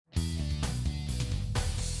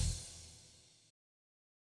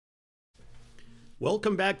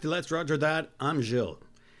Welcome back to Let's Roger That. I'm Gilles.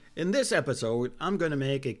 In this episode, I'm going to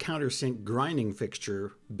make a countersink grinding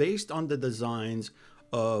fixture based on the designs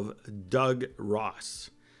of Doug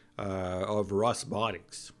Ross of Ross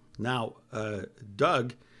Bodies. Now,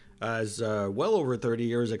 Doug has well over 30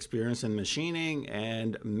 years experience in machining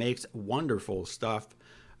and makes wonderful stuff.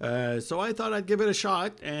 So I thought I'd give it a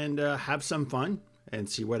shot and have some fun and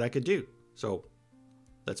see what I could do. So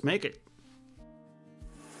let's make it.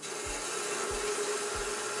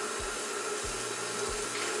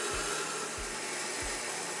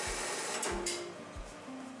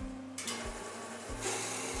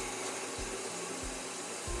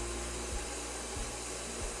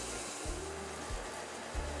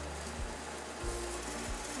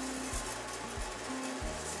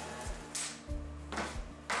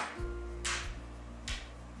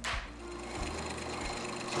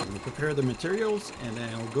 I'm going to prepare the materials and then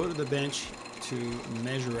I'll go to the bench to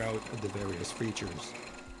measure out the various features.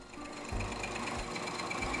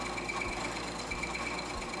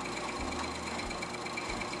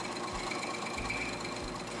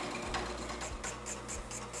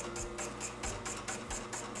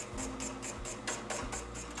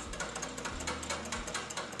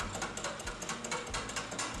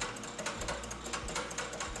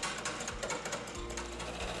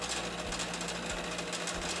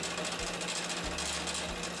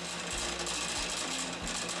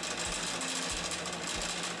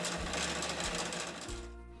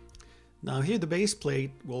 Now here the base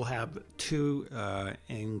plate will have two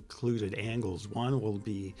included angles. One will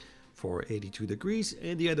be for 82 degrees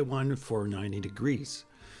and the other one for 90 degrees.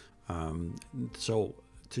 So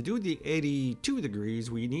to do the 82 degrees,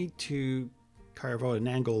 we need to carve out an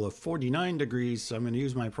angle of 49 degrees. So I'm going to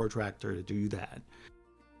use my protractor to do that.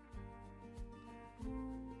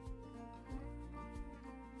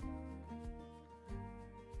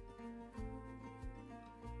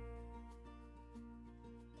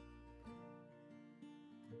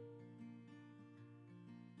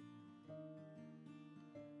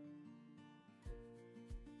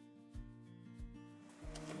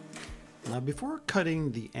 Now before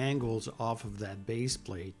cutting the angles off of that base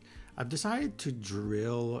plate, I've decided to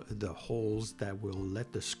drill the holes that will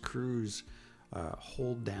let the screws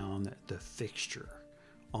hold down the fixture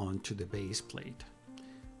onto the base plate.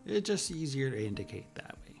 It's just easier to indicate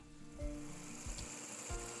that way.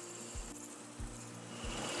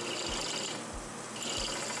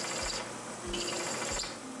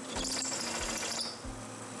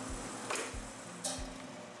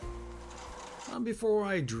 Before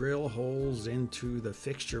I drill holes into the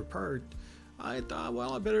fixture part, I thought,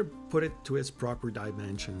 well, I better put it to its proper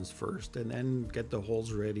dimensions first and then get the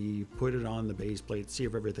holes ready, put it on the base plate, see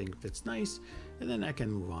if everything fits nice, and then I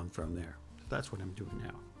can move on from there. So that's what I'm doing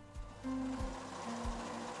now.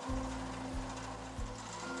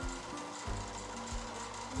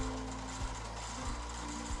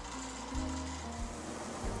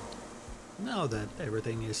 Now that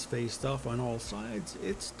everything is faced off on all sides,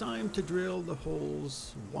 it's time to drill the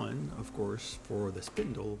holes. One, of course, for the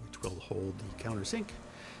spindle, which will hold the countersink,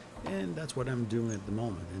 and that's what I'm doing at the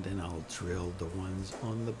moment. And then I'll drill the ones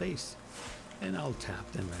on the base, and I'll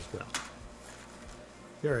tap them as well.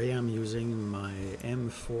 Here I am using my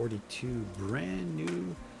M42 brand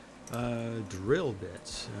new drill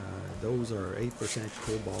bits. Those are 8%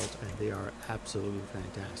 cobalt, and they are absolutely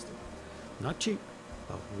fantastic. Not cheap,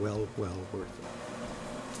 but well worth it.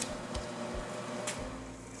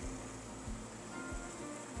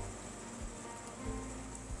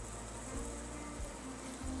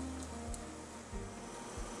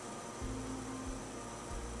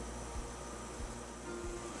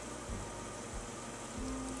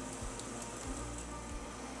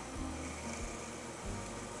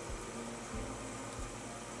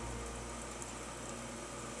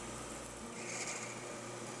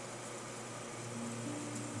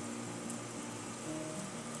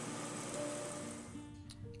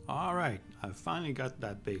 All right, I've finally got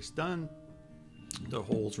that base done. The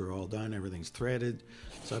holes are all done, everything's threaded.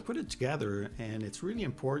 So I put it together, and it's really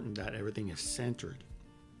important that everything is centered,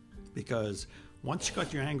 because once you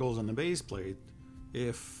cut your angles on the base plate,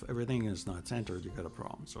 if everything is not centered, you got a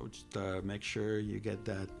problem. So just make sure you get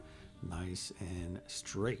that nice and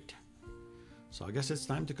straight. So I guess it's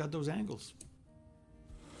time to cut those angles.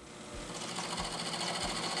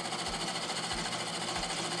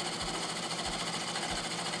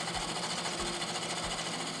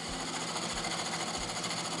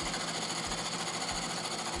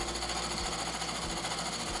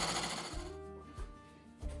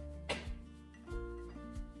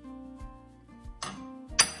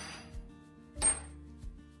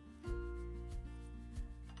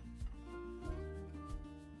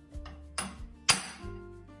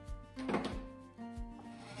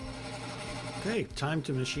 Okay, time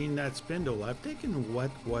to machine that spindle. I've taken what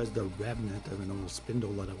was the remnant of an old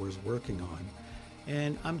spindle that I was working on,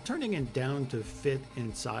 and I'm turning it down to fit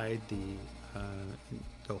inside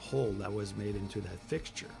the hole that was made into that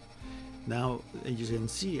fixture. Now, as you can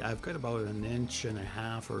see, I've got about 1.5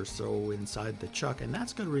 inches or so inside the chuck, and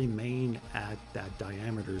that's going to remain at that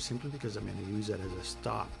diameter simply because I'm going to use it as a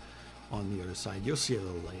stop on the other side. You'll see it a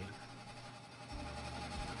little later.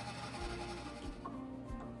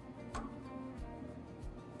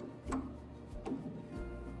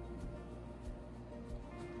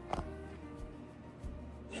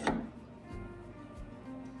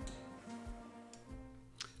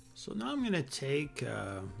 So now I'm going to take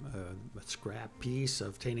a scrap piece of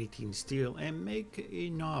 1018 steel and make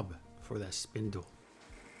a knob for that spindle.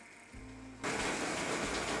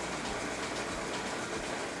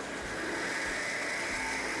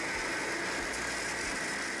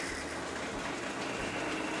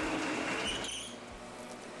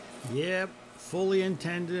 Yep, fully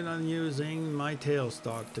intended on using my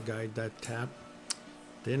tailstock to guide that tap.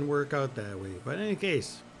 Didn't work out that way, but in any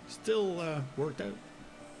case, still worked out.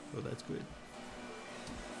 So that's good.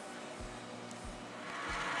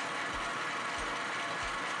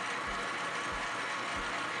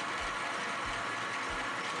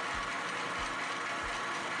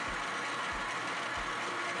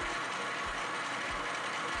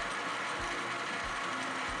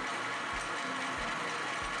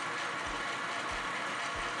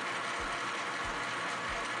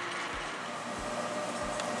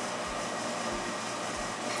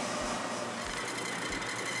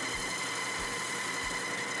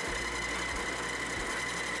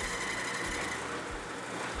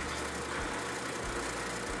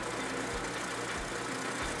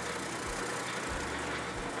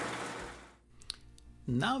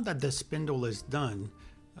 Now that the spindle is done,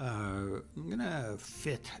 I'm gonna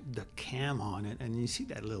fit the cam on it, and you see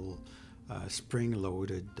that little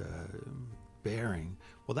spring-loaded bearing.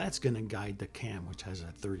 Well, that's gonna guide the cam, which has a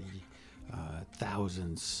 30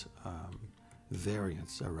 thousandths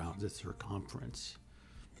variance around its circumference.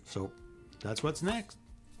 So that's what's next.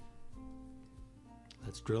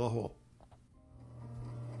 Let's drill a hole.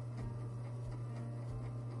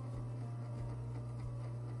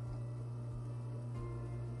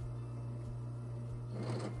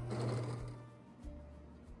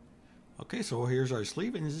 Okay, so here's our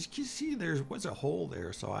sleeve, and as you see, there was a hole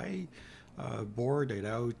there, so I bored it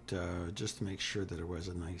out just to make sure that it was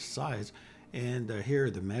a nice size, and here are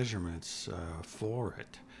the measurements for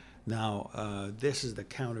it. Now, this is the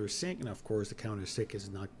countersink, and of course the countersink is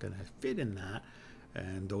not going to fit in that,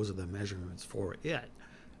 and those are the measurements for it.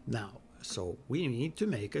 Now, so we need to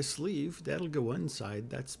make a sleeve that'll go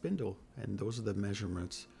inside that spindle, and those are the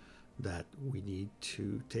measurements that we need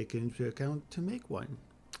to take into account to make one.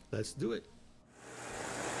 Let's do it.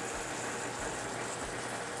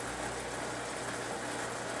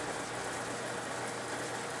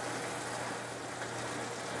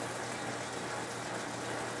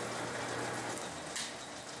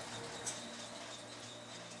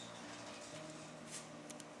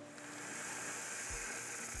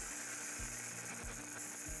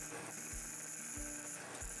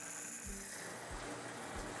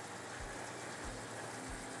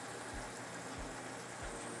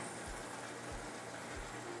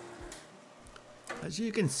 As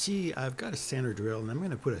you can see, I've got a center drill, and I'm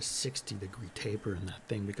going to put a 60-degree taper in that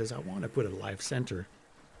thing because I want to put a live center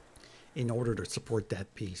in order to support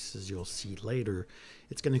that piece. As you'll see later,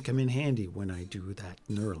 it's going to come in handy when I do that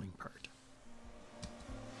knurling part.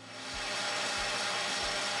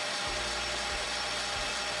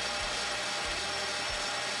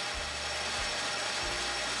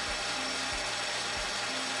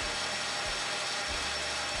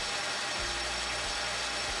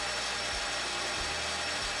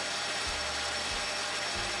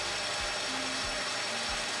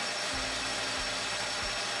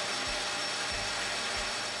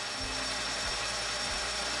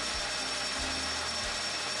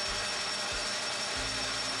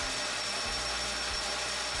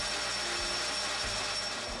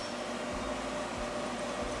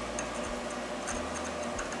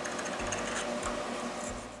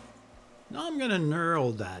 Now I'm going to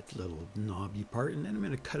knurl that little knobby part, and then I'm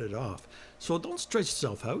going to cut it off. So don't stretch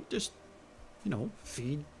yourself out, just,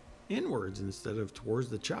 feed inwards instead of towards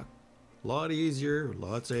the chuck. A lot easier, a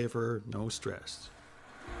lot safer, no stress.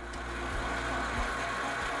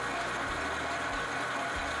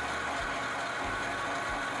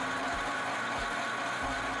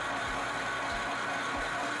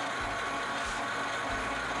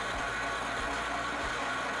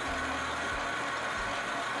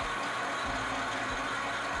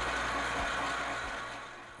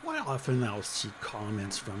 often I'll see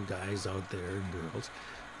comments from guys out there and girls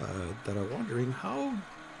that are wondering, how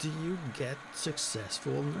do you get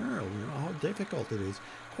successful knurl? You know, how difficult it is.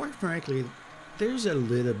 Quite frankly, there's a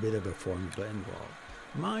little bit of a formula involved.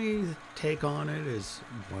 My take on it is,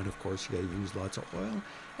 one, of course, you gotta use lots of oil,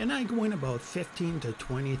 and I go in about 15 to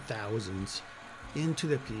 20 thousandths into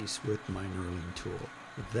the piece with my knurling tool.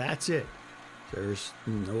 That's it. There's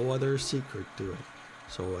no other secret to it.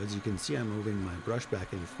 So as you can see, I'm moving my brush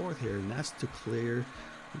back and forth here, and that's to clear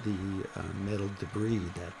the metal debris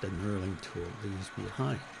that the knurling tool leaves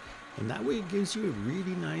behind. And that way it gives you a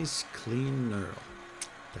really nice, clean knurl.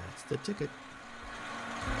 That's the ticket.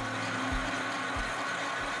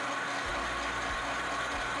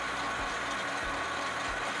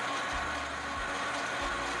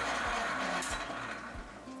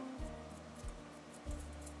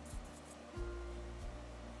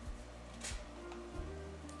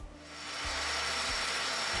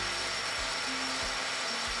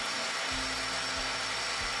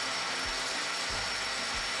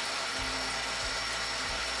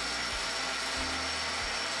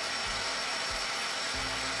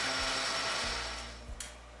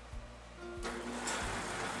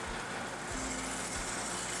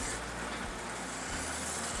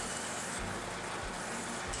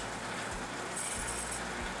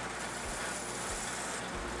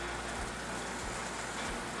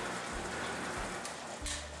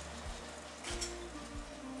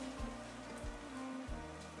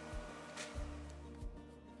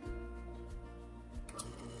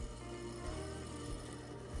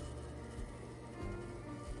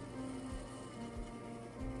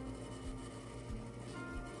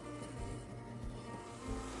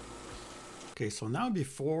 Okay, so now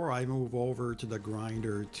before I move over to the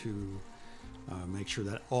grinder to make sure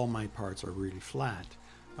that all my parts are really flat,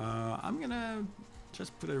 I'm gonna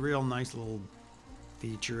just put a real nice little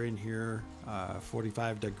feature in here,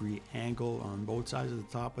 45-degree angle on both sides of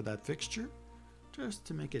the top of that fixture, just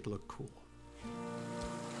to make it look cool.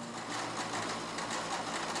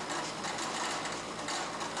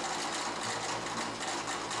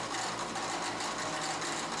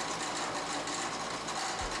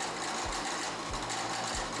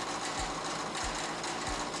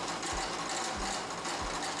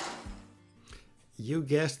 You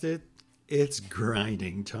guessed it, it's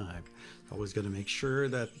grinding time. Always going to make sure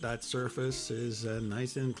that that surface is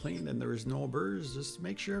nice and clean and there is no burrs. Just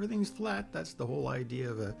make sure everything's flat. That's the whole idea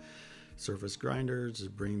of a surface grinder,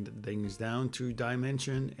 just bring things down to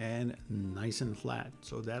dimension and nice and flat.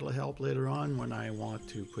 So that'll help later on when I want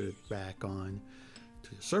to put it back on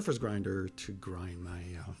to the surface grinder to grind my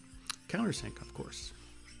countersink, of course.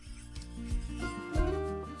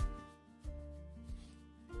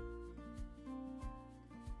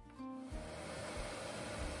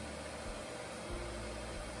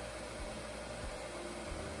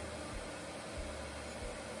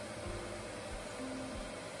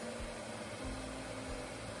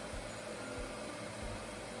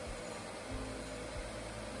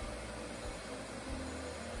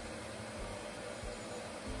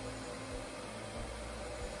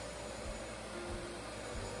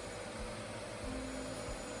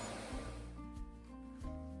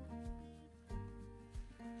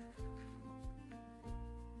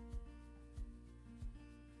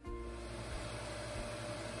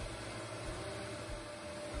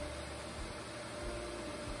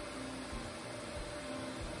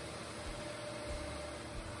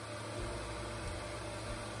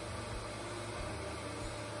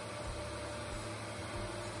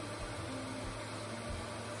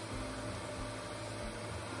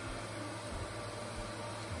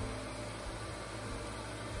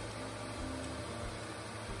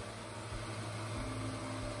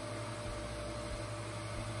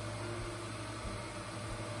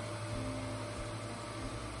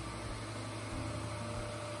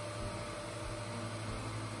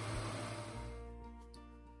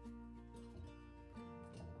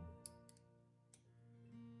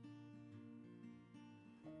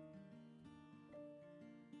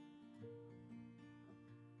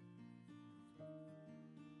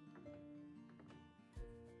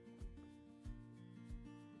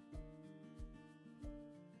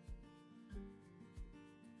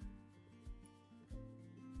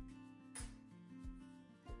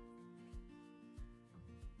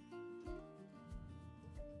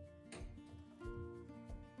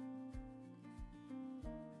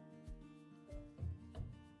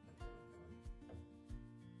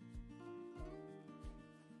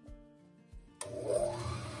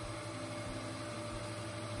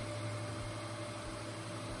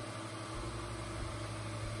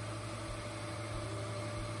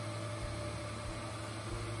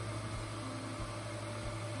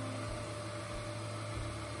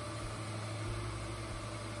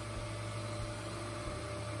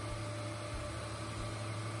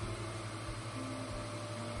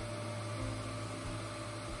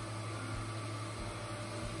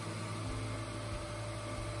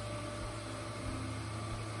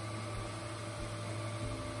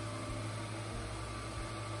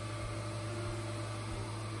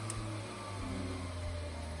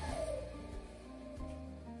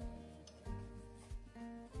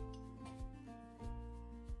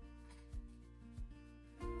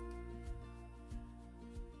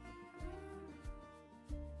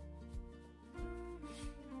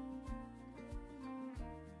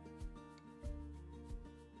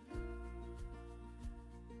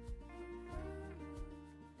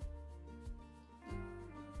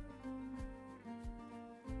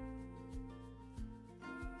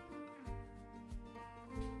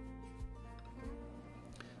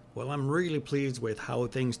 Well, I'm really pleased with how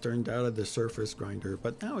things turned out of the surface grinder,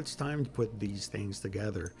 but now it's time to put these things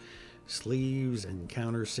together. Sleeves and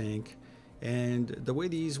countersink, and the way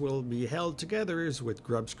these will be held together is with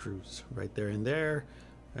grub screws right there and there.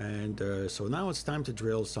 And so now it's time to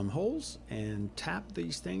drill some holes and tap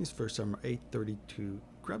these things for some 832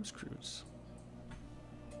 grub screws.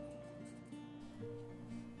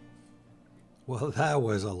 Well, that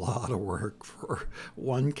was a lot of work for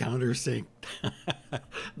one countersink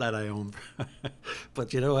that I own.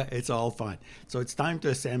 But you know what? It's all fun. So it's time to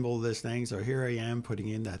assemble this thing. So here I am putting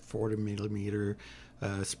in that 40mm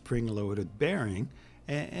spring-loaded bearing,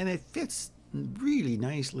 and it fits really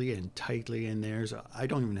nicely and tightly in there. So I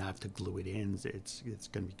don't even have to glue it in. It's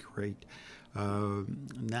going to be great.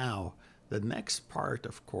 Now, the next part,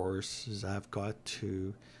 of course, is I've got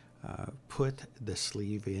to put the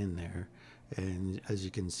sleeve in there. And as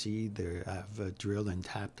you can see there, I've drilled and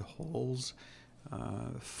tapped the holes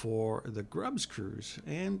for the grub screws,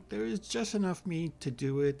 and there is just enough meat to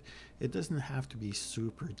do it. It doesn't have to be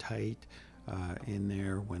super tight in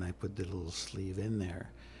there when I put the little sleeve in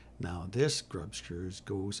there. Now this grub screws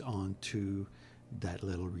goes onto that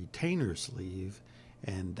little retainer sleeve,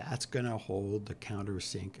 and that's going to hold the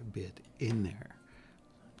countersink bit in there,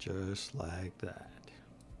 just like that.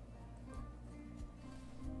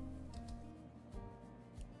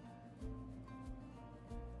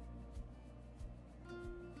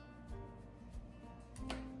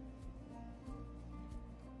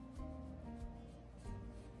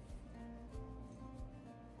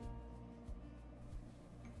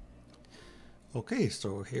 Okay,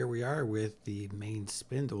 so here we are with the main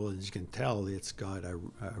spindle. As you can tell, it's got a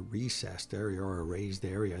recessed area or a raised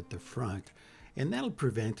area at the front, and that'll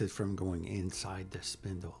prevent it from going inside the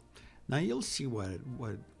spindle. Now you'll see what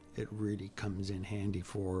it really comes in handy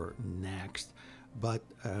for next. But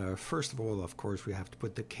first of all, of course, we have to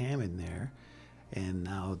put the cam in there, and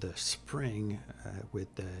now the spring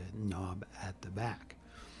with the knob at the back.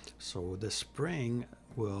 So the spring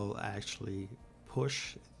will actually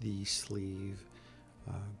push the sleeve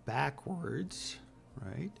backwards,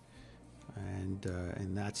 right?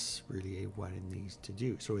 And that's really what it needs to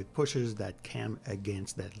do. So it pushes that cam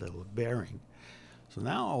against that little bearing. So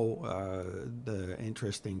now the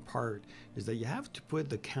interesting part is that you have to put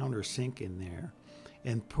the countersink in there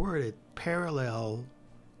and put it parallel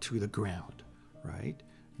to the ground, right?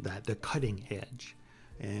 That the cutting edge.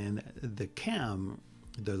 And the cam,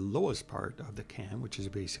 the lowest part of the cam, which is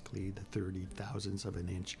basically the 30 thousandths of an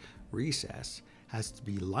inch recess, has to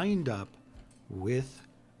be lined up with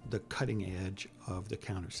the cutting edge of the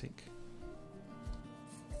countersink.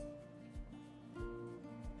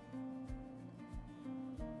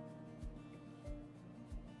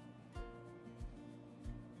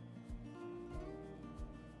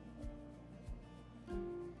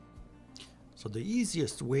 So the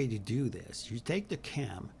easiest way to do this, you take the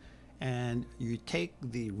cam and you take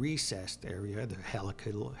the recessed area, the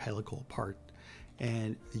helical part,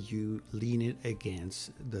 and you lean it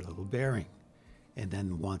against the little bearing. And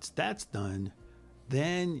then once that's done,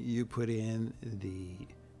 then you put in the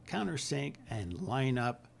countersink and line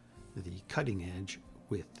up the cutting edge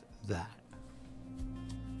with that.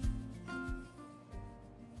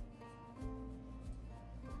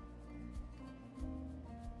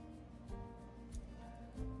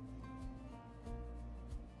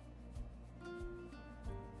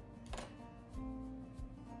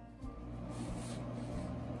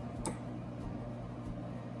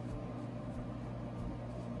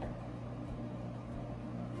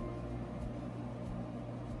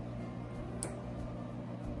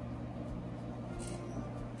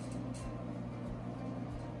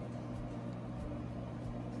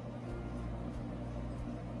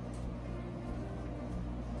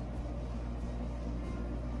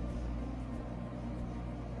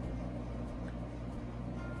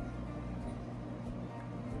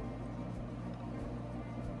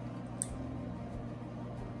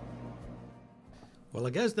 Well, I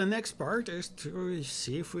guess the next part is to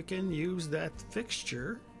see if we can use that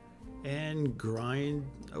fixture and grind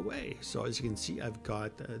away. So as you can see, I've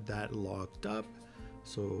got that locked up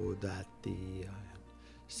so that the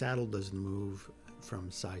saddle doesn't move from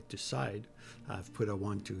side to side. I've put a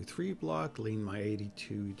 1, 2, 3 block, lean my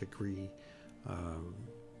 82-degree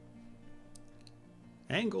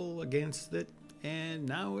angle against it, and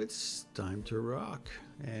now it's time to rock.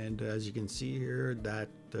 And as you can see here, that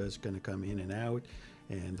is going to come in and out,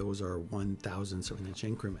 and those are 1/1000ths of an inch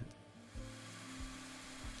increment.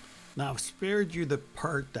 Now I've spared you the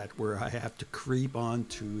part where I have to creep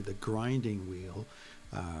onto the grinding wheel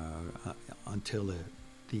until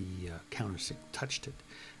the countersink touched it.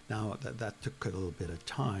 Now that took a little bit of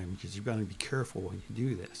time because you've got to be careful when you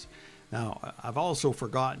do this. Now I've also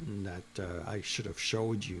forgotten that I should have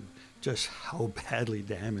showed you just how badly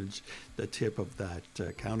damaged the tip of that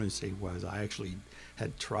countersink was. I actually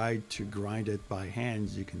had tried to grind it by hand.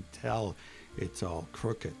 As you can tell, it's all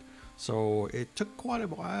crooked. So it took quite a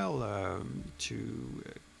while to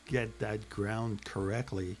get that ground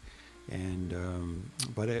correctly, and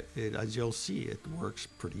but as you'll see, it works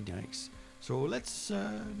pretty nice. So let's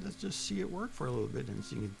just see it work for a little bit, and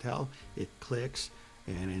as you can tell, it clicks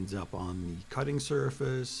and ends up on the cutting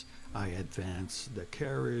surface. I advance the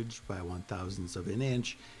carriage by 1/1000th of an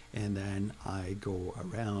inch, and then I go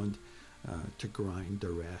around to grind the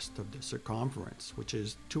rest of the circumference, which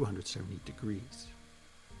is 270 degrees.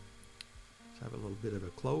 Let's have a little bit of a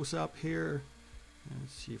close-up here.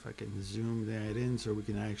 Let's see if I can zoom that in so we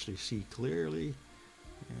can actually see clearly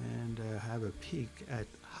and have a peek at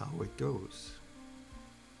how it goes.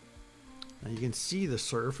 Now you can see the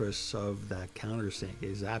surface of that countersink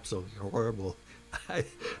is absolutely horrible.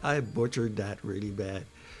 I butchered that really bad.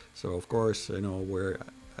 So of course, you know, where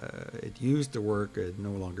it used to work, it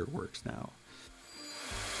no longer works now.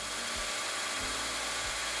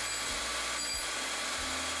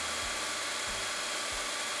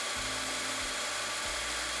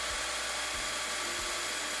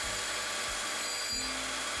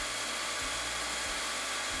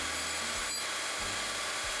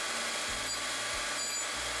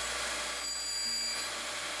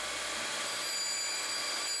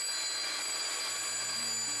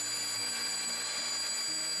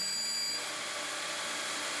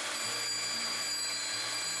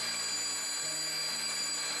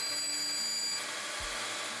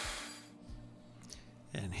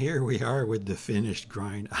 And here we are with the finished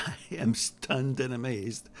grind. I am stunned and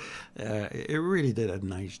amazed. It really did a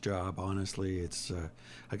nice job, honestly. It's,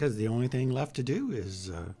 I guess the only thing left to do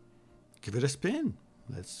is give it a spin.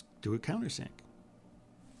 Let's do a countersink.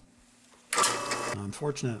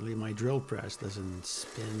 Unfortunately, my drill press doesn't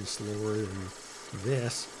spin slower than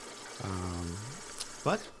this.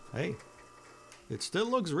 But, hey, it still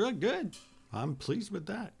looks real good. I'm pleased with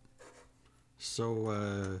that.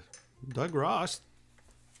 So, Doug Ross,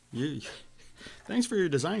 thanks for your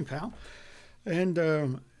design, pal.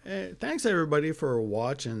 And thanks everybody for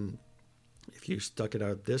watching. If you stuck it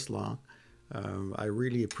out this long, I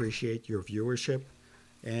really appreciate your viewership.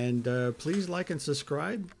 And please like and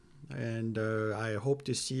subscribe. And I hope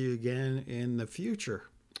to see you again in the future.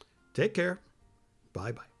 Take care.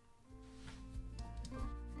 Bye-bye.